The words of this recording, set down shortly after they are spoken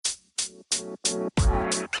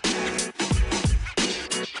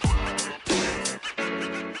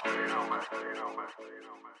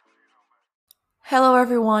Hello,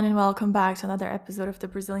 everyone, and welcome back to another episode of the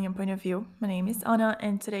Brazilian Point of View. My name is Anna,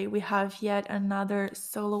 and today we have yet another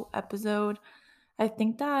solo episode. I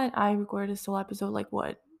think that I recorded a solo episode like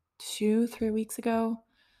what, 2, 3 weeks ago?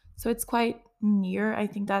 So it's quite near. I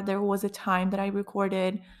think that there was a time that I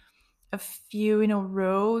recorded a few in a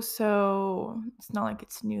row, so it's not like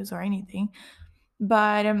it's news or anything.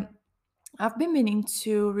 But I've been meaning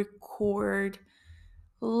to record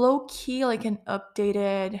low key, like an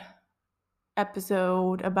updated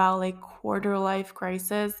episode about like quarter life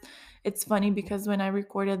crisis. It's funny because when I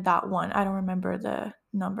recorded that one, I don't remember the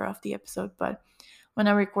number of the episode, but when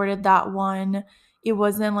I recorded that one, it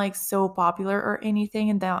wasn't like so popular or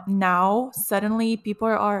anything. And that now suddenly people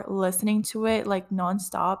are listening to it like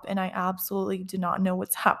nonstop, and I absolutely do not know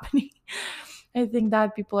what's happening. I think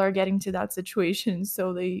that people are getting to that situation,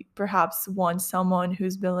 so they perhaps want someone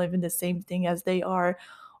who's been living the same thing as they are,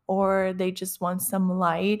 or they just want some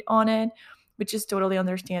light on it, which is totally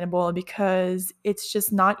understandable because it's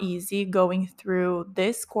just not easy going through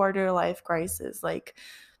this quarter life crisis. Like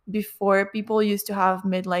before, people used to have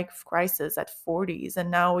midlife crisis at 40s, and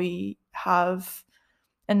now we have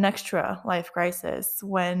an extra life crisis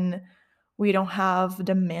when we don't have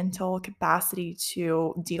the mental capacity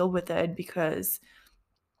to deal with it because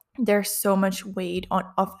there's so much weight on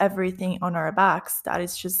of everything on our backs that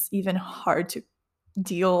it's just even hard to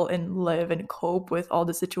deal and live and cope with all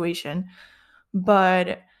the situation.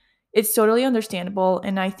 But it's totally understandable,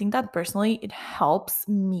 and I think that personally it helps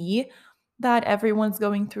me that everyone's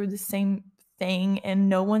going through the same thing and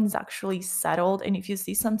no one's actually settled. And if you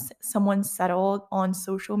see someone settled on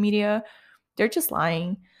social media, they're just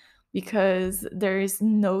lying, because there is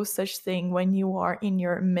no such thing when you are in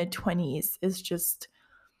your mid 20s. It's just,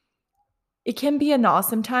 it can be an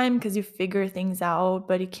awesome time because you figure things out,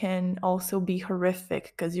 but it can also be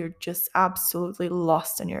horrific because you're just absolutely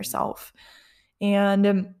lost in yourself.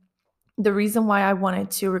 And the reason why I wanted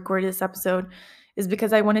to record this episode is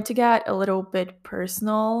because I wanted to get a little bit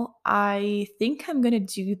personal. I think I'm going to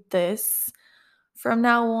do this from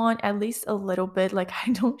now on, at least a little bit. Like,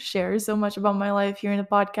 I don't share so much about my life here in the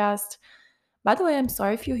podcast. By the way, I'm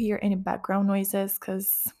sorry if you hear any background noises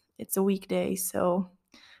because it's a weekday, so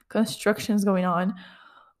construction's going on.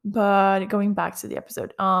 But going back to the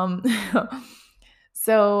episode,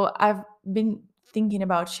 so I've been thinking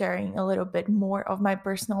about sharing a little bit more of my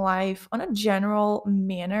personal life on a general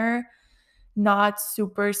manner, not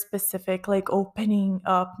super specific, like opening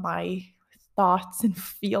up my thoughts and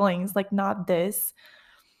feelings, like not this,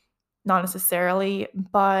 not necessarily,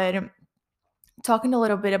 but talking a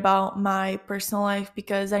little bit about my personal life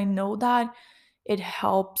because I know that it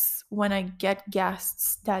helps when I get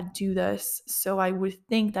guests that do this. So I would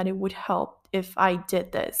think that it would help if I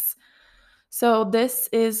did this. So this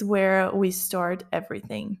is where we start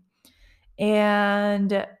everything.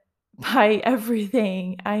 And by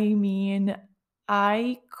everything, I mean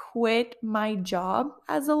I quit my job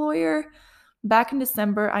as a lawyer back in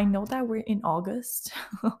December. I know that we're in August.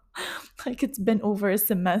 Like it's been over a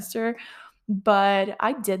semester, but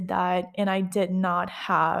I did that and I did not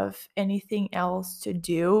have anything else to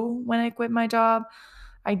do when I quit my job.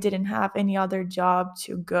 I didn't have any other job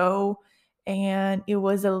to go, and it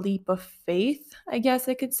was a leap of faith, I guess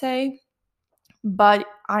I could say. But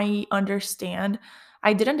I understand.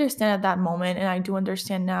 I did understand at that moment, and I do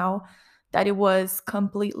understand now that it was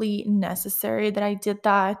completely necessary that I did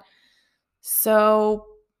that. So,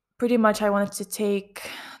 pretty much, I wanted to take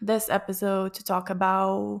this episode to talk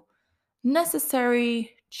about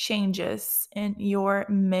necessary changes in your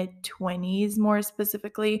mid 20s, more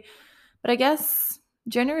specifically, but I guess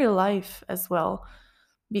general life as well,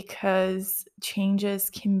 because changes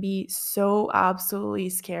can be so absolutely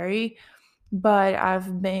scary. But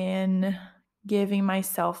I've been giving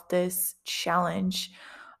myself this challenge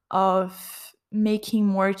of making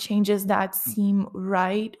more changes that seem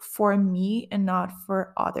right for me and not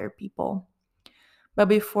for other people. But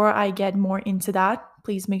before I get more into that,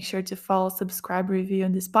 please make sure to follow, subscribe, review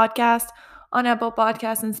on this podcast on Apple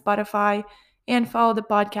Podcasts and Spotify, and follow the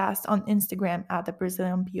podcast on Instagram at the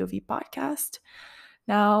Brazilian POV Podcast.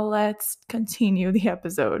 Now let's continue the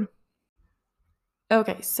episode.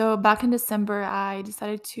 Okay, so back in December, I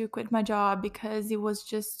decided to quit my job because it was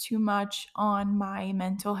just too much on my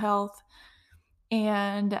mental health.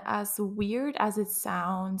 And as weird as it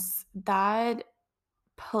sounds, that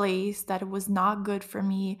place that was not good for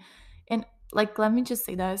me, and like, let me just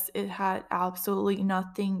say this, it had absolutely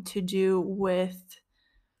nothing to do with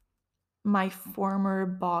my former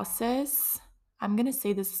bosses. I'm going to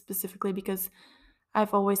say this specifically because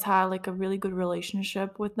I've always had like a really good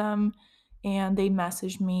relationship with them, and they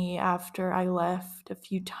messaged me after I left a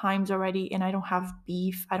few times already, and I don't have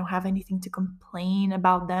beef. I don't have anything to complain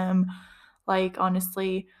about them, like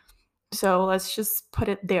honestly. So let's just put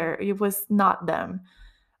it there. It was not them.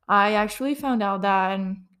 I actually found out that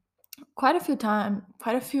quite a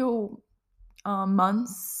few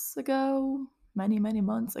months ago, many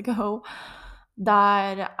months ago,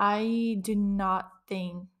 that I do not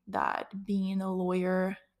think that being a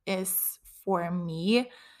lawyer is for me.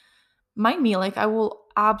 Mind me, like, I will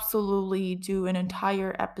absolutely do an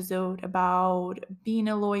entire episode about being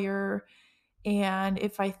a lawyer and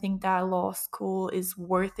if I think that law school is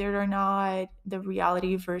worth it or not, the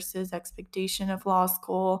reality versus expectation of law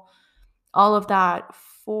school, all of that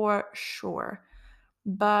for sure.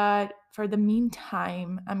 But for the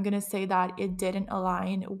meantime, I'm going to say that it didn't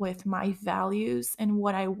align with my values and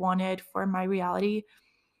what I wanted for my reality.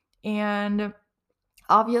 And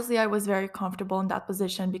obviously, I was very comfortable in that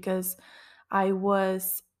position because I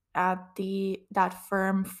was at the that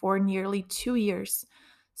firm for nearly 2 years.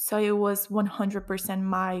 So it was 100%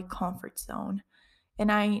 my comfort zone.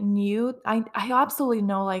 And I absolutely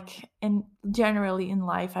know, like, and generally in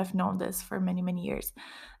life I've known this for many years,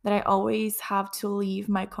 that I always have to leave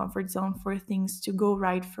my comfort zone for things to go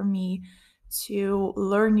right for me, to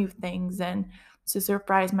learn new things and to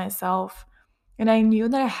surprise myself. And I knew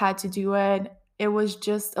that I had to do it. It was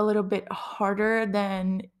just a little bit harder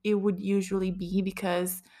than it would usually be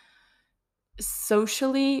because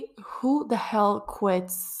socially, who the hell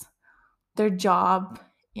quits their job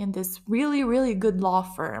in this really good law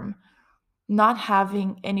firm not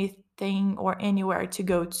having anything or anywhere to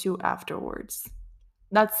go to afterwards?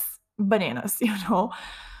 That's bananas, you know?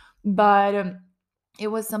 But it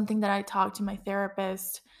was something that I talked to my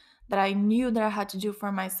therapist, that I knew that I had to do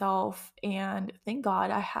for myself. And thank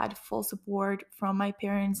God I had full support from my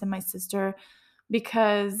parents and my sister,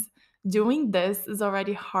 because doing this is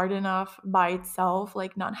already hard enough by itself.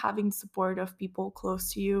 Like, not having support of people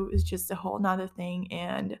close to you is just a whole nother thing.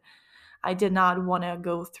 And I did not want to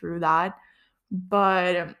go through that.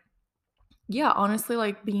 But yeah, honestly,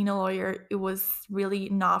 like, being a lawyer, it was really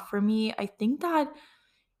not for me. I think that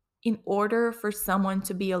in order for someone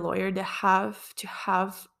to be a lawyer, they have to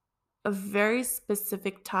have a very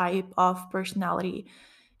specific type of personality,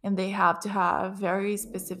 and they have to have very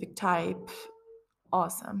specific type,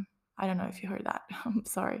 awesome, I don't know if you heard that, I'm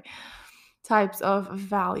sorry, types of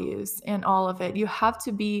values and all of it. You have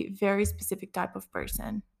to be very specific type of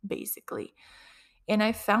person, basically. And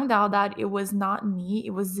I found out that it was not me.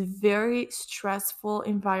 It was a very stressful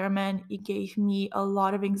environment. It gave me a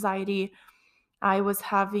lot of anxiety. I was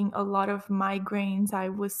having a lot of migraines. I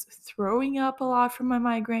was throwing up a lot from my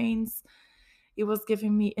migraines. It was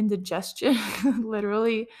giving me indigestion,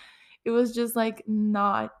 literally. It was just like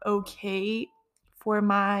not okay for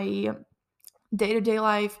my day to day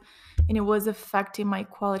life. And it was affecting my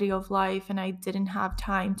quality of life. And I didn't have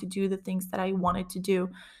time to do the things that I wanted to do.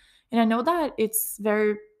 And I know that it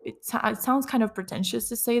sounds kind of pretentious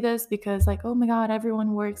to say this because, like, oh my God,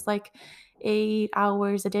 everyone works like 8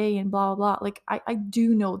 hours a day and blah, blah, blah. Like, I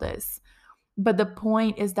do know this. But the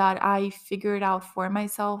point is that I figured out for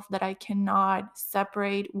myself that I cannot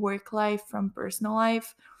separate work life from personal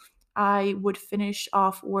life. I would finish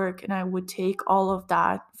off work and I would take all of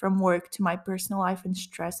that from work to my personal life and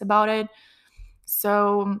stress about it.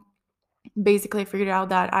 So basically, I figured out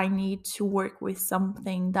that I need to work with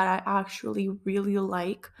something that I actually really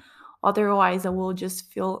like. Otherwise, I will just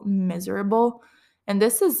feel miserable. And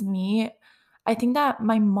this is me. I think that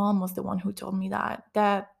my mom was the one who told me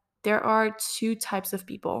that there are two types of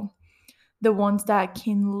people: the ones that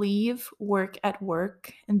can leave work at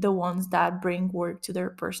work, and the ones that bring work to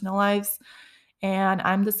their personal lives. And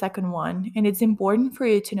I'm the second one. And it's important for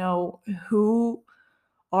you to know who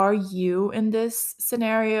are you in this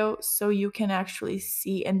scenario so you can actually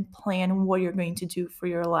see and plan what you're going to do for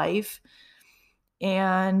your life,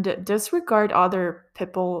 and disregard other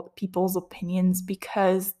people's opinions,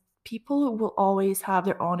 because people will always have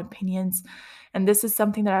their own opinions. And this is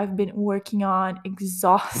something that I've been working on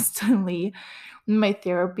exhaustively in my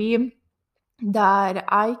therapy, that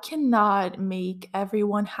I cannot make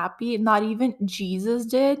everyone happy. Not even Jesus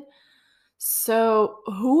did. So,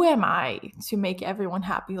 who am I to make everyone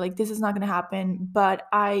happy? Like, this is not going to happen. But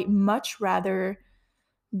I much rather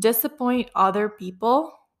disappoint other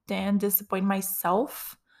people than disappoint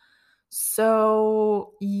myself.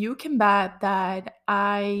 So, you can bet that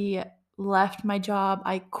I left my job.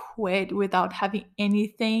 I quit without having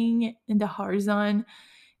anything in the horizon.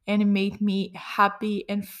 And it made me happy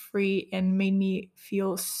and free and made me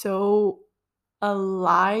feel so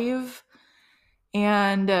alive.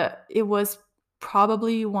 And it was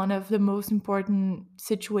probably one of the most important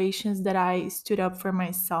situations that I stood up for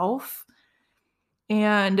myself.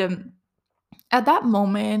 And at that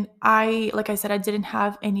moment, like I said, I didn't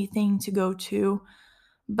have anything to go to.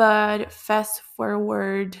 But fast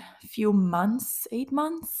forward a few months, 8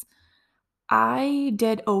 months, I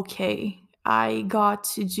did okay. I got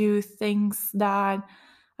to do things that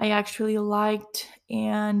I actually liked,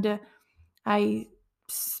 and I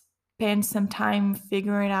spent some time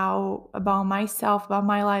figuring out about myself, about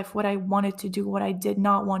my life, what I wanted to do, what I did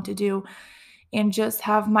not want to do, and just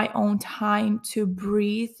have my own time to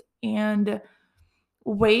breathe and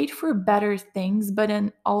wait for better things, but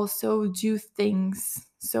then also do things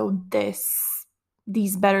so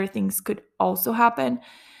these better things could also happen.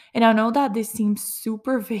 And I know that this seems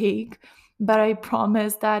super vague, but I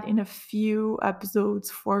promise that in a few episodes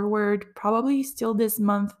forward, probably still this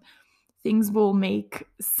month, things will make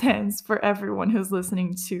sense for everyone who's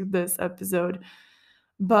listening to this episode.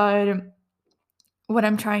 But what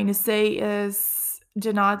I'm trying to say is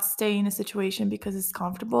do not stay in a situation because it's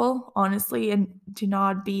comfortable, honestly, and do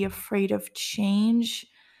not be afraid of change.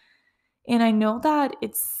 And I know that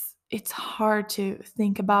it's hard to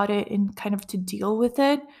think about it and kind of to deal with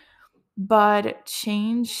it, but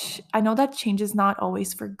change, I know that change is not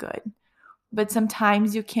always for good. But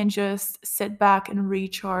sometimes you can just sit back and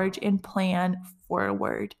recharge and plan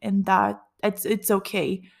forward, and that it's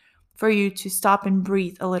okay for you to stop and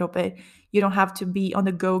breathe a little bit. You don't have to be on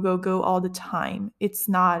the go go go all the time. It's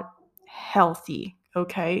not healthy,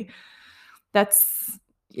 okay? That's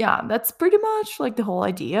yeah, that's pretty much like the whole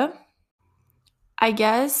idea. I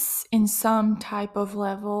guess in some type of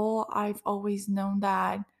level, I've always known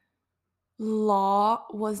that law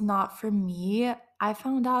was not for me. I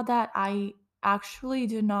found out that I actually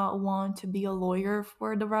do not want to be a lawyer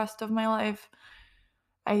for the rest of my life.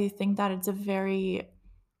 I think that it's a very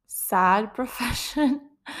sad profession.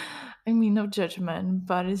 I mean, no judgment,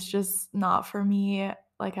 but it's just not for me,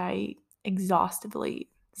 like I exhaustively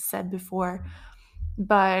said before.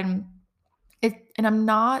 But and I'm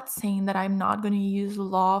not saying that I'm not going to use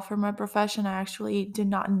law for my profession. I actually did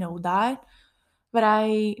not know that. But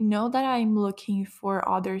I know that I'm looking for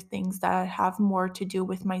other things that have more to do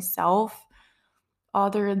with myself,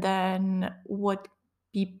 other than what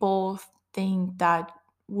people think that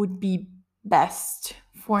would be best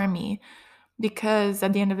for me. Because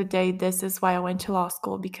at the end of the day, this is why I went to law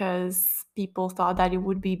school, because people thought that it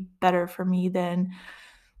would be better for me than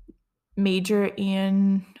major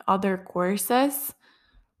in other courses.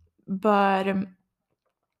 But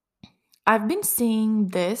I've been seeing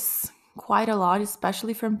this quite a lot,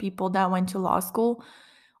 especially from people that went to law school.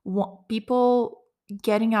 People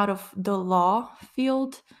getting out of the law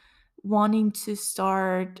field, wanting to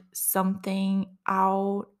start something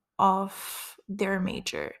out of their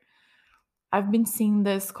major. I've been seeing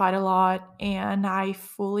this quite a lot, and I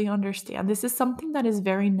fully understand. This is something that is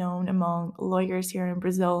very known among lawyers here in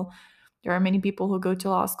Brazil. There are many people who go to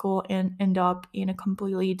law school and end up in a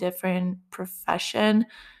completely different profession.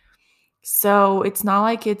 So it's not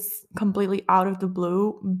like it's completely out of the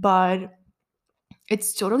blue, but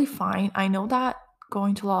it's totally fine. I know that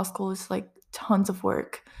going to law school is like tons of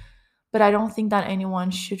work, but I don't think that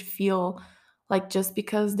anyone should feel like just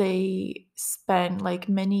because they spend like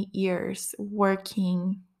many years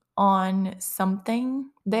working on something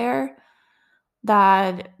there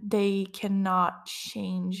that they cannot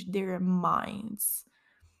change their minds.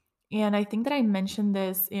 And I think that I mentioned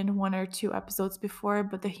this in one or two episodes before,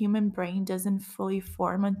 but the human brain doesn't fully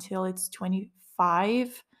form until it's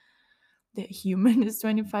 25. The human is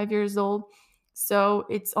 25 years old. So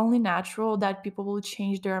it's only natural that people will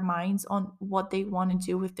change their minds on what they want to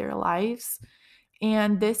do with their lives.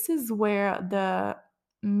 And this is where the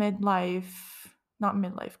midlife, not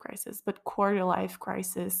midlife crisis, but quarter life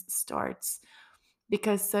crisis starts.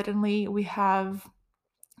 Because suddenly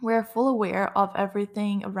we're full aware of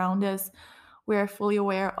everything around us. We are fully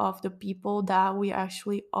aware of the people that we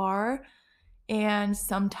actually are, and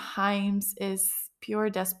sometimes is pure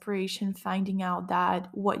desperation finding out that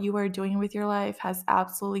what you are doing with your life has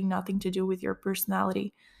absolutely nothing to do with your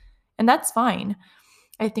personality. And that's fine.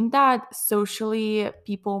 I think that socially,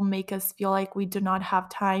 people make us feel like we do not have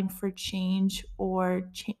time for change or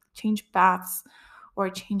change paths or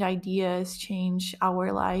change ideas, change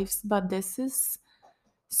our lives. But this is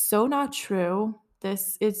so not true.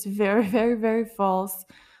 This is very, very, very false.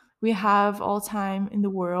 We have all time in the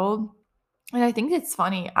world. And I think it's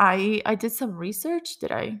funny. I did some research.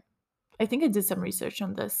 Did I? I think I did some research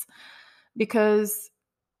on this because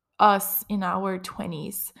us in our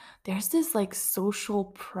 20s, there's this like social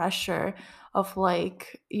pressure of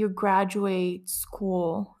like you graduate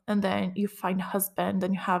school and then you find a husband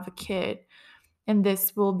and you have a kid and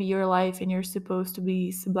this will be your life and you're supposed to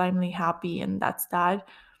be sublimely happy and that's that.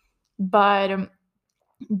 But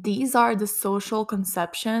these are the social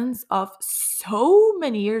conceptions of so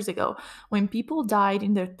many years ago when people died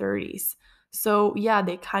in their 30s. So, yeah,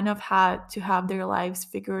 they kind of had to have their lives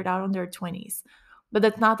figured out in their 20s. But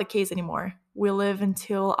that's not the case anymore. We live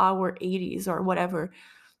until our 80s or whatever.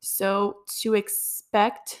 So, to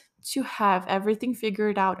expect to have everything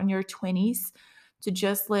figured out in your 20s, to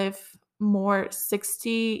just live more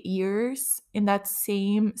 60 years in that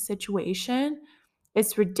same situation,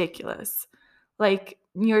 it's ridiculous. Like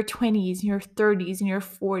in your 20s, in your 30s, in your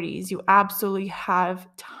 40s, you absolutely have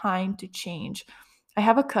time to change. I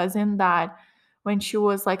have a cousin that when she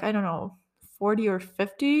was like, I don't know, 40 or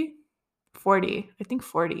 50, 40, I think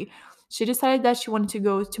 40, she decided that she wanted to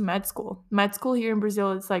go to med school. Med school here in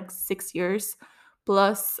Brazil is like 6 years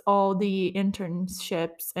plus all the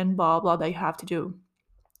internships and blah, blah that you have to do.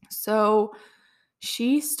 So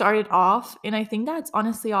she started off, and I think that's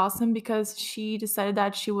honestly awesome because she decided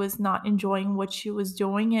that she was not enjoying what she was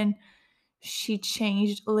doing and she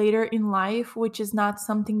changed later in life, which is not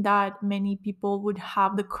something that many people would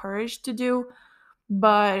have the courage to do.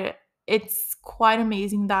 But it's quite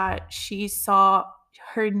amazing that she saw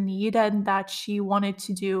her need and that she wanted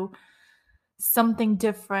to do something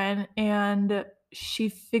different and she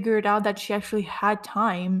figured out that she actually had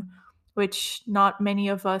time, which not many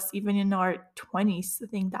of us even in our 20s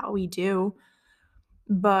think that we do.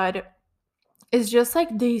 But it's just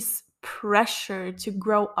like this pressure to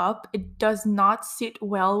grow up, it does not sit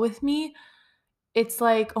well with me. It's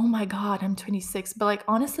like, oh my god, I'm 26, but like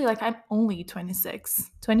honestly, like I'm only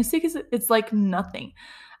 26. 26 is it's like nothing.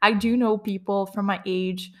 I do know people from my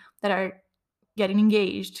age that are getting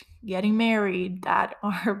engaged, getting married, that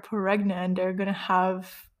are pregnant, they're gonna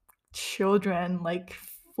have children, like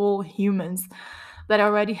full humans that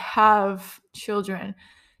already have children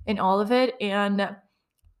and all of it. And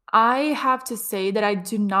I have to say that I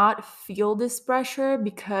do not feel this pressure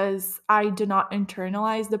because I do not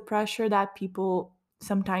internalize the pressure that people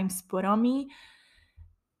sometimes put on me.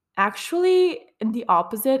 Actually, in the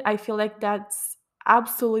opposite, I feel like that's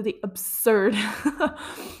absolutely absurd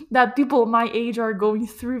that people my age are going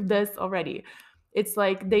through this already. It's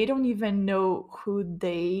like they don't even know who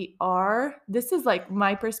they are. This is like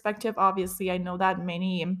my perspective. Obviously, I know that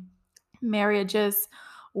many marriages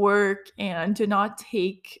work and do not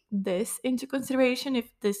take this into consideration.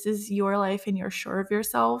 If this is your life and you're sure of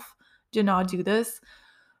yourself, do not do this.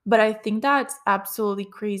 But I think that's absolutely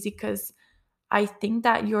crazy because I think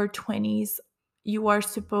that your 20s, you are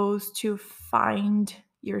supposed to find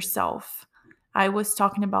yourself. I was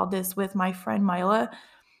talking about this with my friend Mila,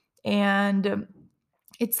 and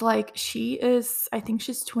it's like she is, I think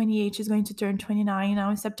she's 28, she's going to turn 29 now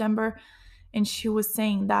in September. And she was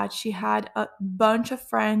saying that she had a bunch of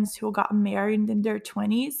friends who got married in their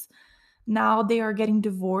 20s. Now they are getting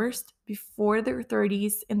divorced before their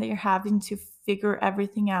 30s and they're having to figure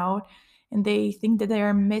everything out. And they think that they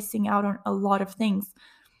are missing out on a lot of things.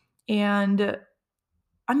 And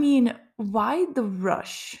I mean, why the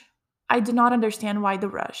rush? I do not understand why the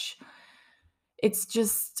rush. It's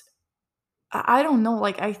just, I don't know.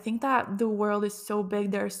 Like, I think that the world is so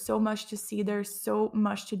big. There's so much to see. There's so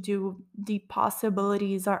much to do. The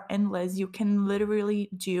possibilities are endless. You can literally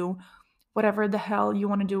do whatever the hell you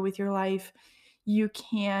want to do with your life. You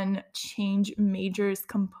can change majors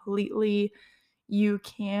completely. You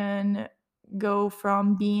can go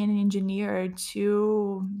from being an engineer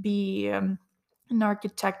to be an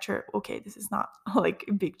architecture. Okay, this is not like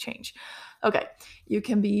a big change. Okay, you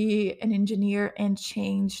can be an engineer and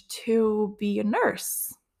change to be a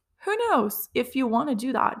nurse. Who knows? If you want to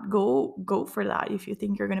do that, go for that. If you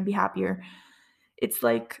think you're going to be happier, it's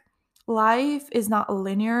like life is not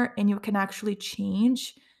linear and you can actually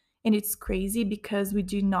change. And it's crazy because we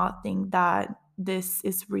do not think that this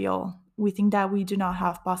is real. We think that we do not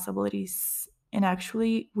have possibilities. And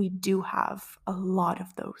actually, we do have a lot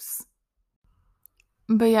of those.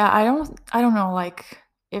 But yeah, I don't know like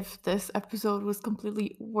if this episode was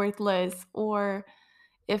completely worthless or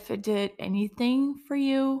if it did anything for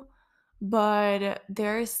you, but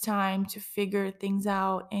there is time to figure things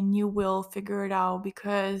out and you will figure it out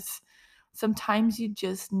because sometimes you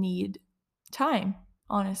just need time,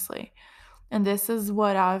 honestly. And this is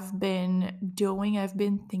what I've been doing. I've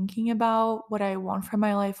been thinking about what I want from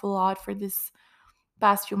my life a lot for this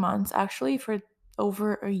past few months, actually, for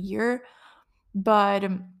over a year. But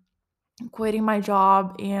quitting my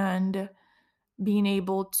job and being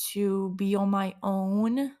able to be on my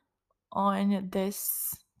own on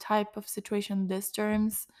this type of situation, this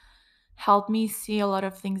terms, helped me see a lot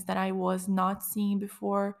of things that I was not seeing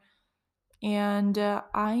before. And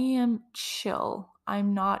I am chill.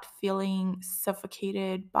 I'm not feeling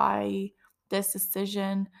suffocated by this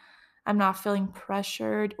decision. I'm not feeling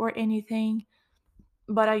pressured or anything.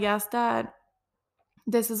 But I guess that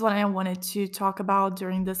this is what I wanted to talk about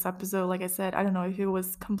during this episode. Like I said, I don't know if it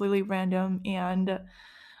was completely random and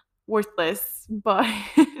worthless, but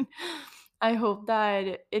I hope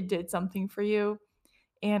that it did something for you.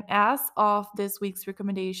 And as of this week's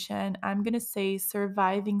recommendation, I'm going to say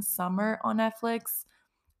Surviving Summer on Netflix.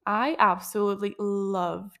 I absolutely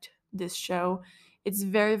loved this show. It's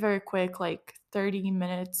very, very quick, like 30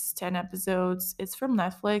 minutes, 10 episodes. It's from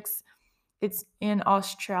Netflix. It's in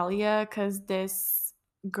Australia because this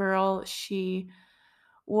girl, she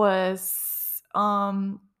was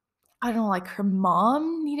I don't know, like her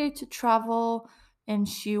mom needed to travel and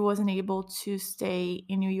she wasn't able to stay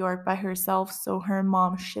in New York by herself, so her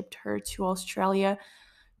mom shipped her to Australia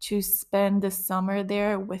to spend the summer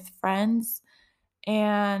there with friends.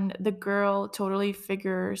 And the girl totally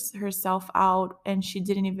figures herself out and she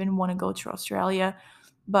didn't even want to go to Australia,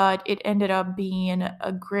 but it ended up being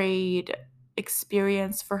a great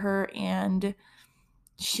experience for her, and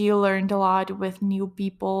she learned a lot with new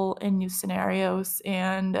people and new scenarios.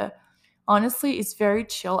 And honestly, it's very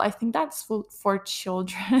chill. I think that's for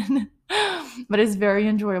children, but it's very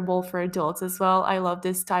enjoyable for adults as well. I love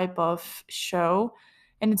this type of show,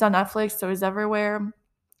 and it's on Netflix, so it's everywhere.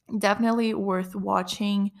 Definitely worth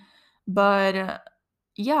watching. But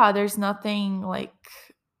yeah, there's nothing like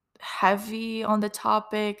heavy on the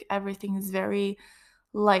topic. Everything is very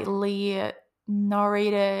lightly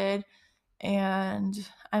narrated, and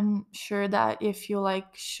I'm sure that if you like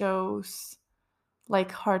shows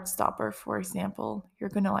like Heartstopper, for example, you're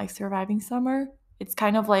gonna like Surviving Summer. It's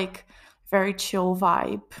kind of like very chill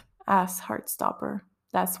vibe as Heartstopper.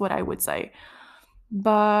 That's what I would say.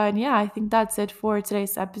 But yeah, I think that's it for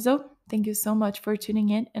today's episode. Thank you so much for tuning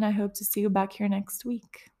in, and I hope to see you back here next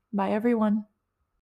week. Bye, everyone.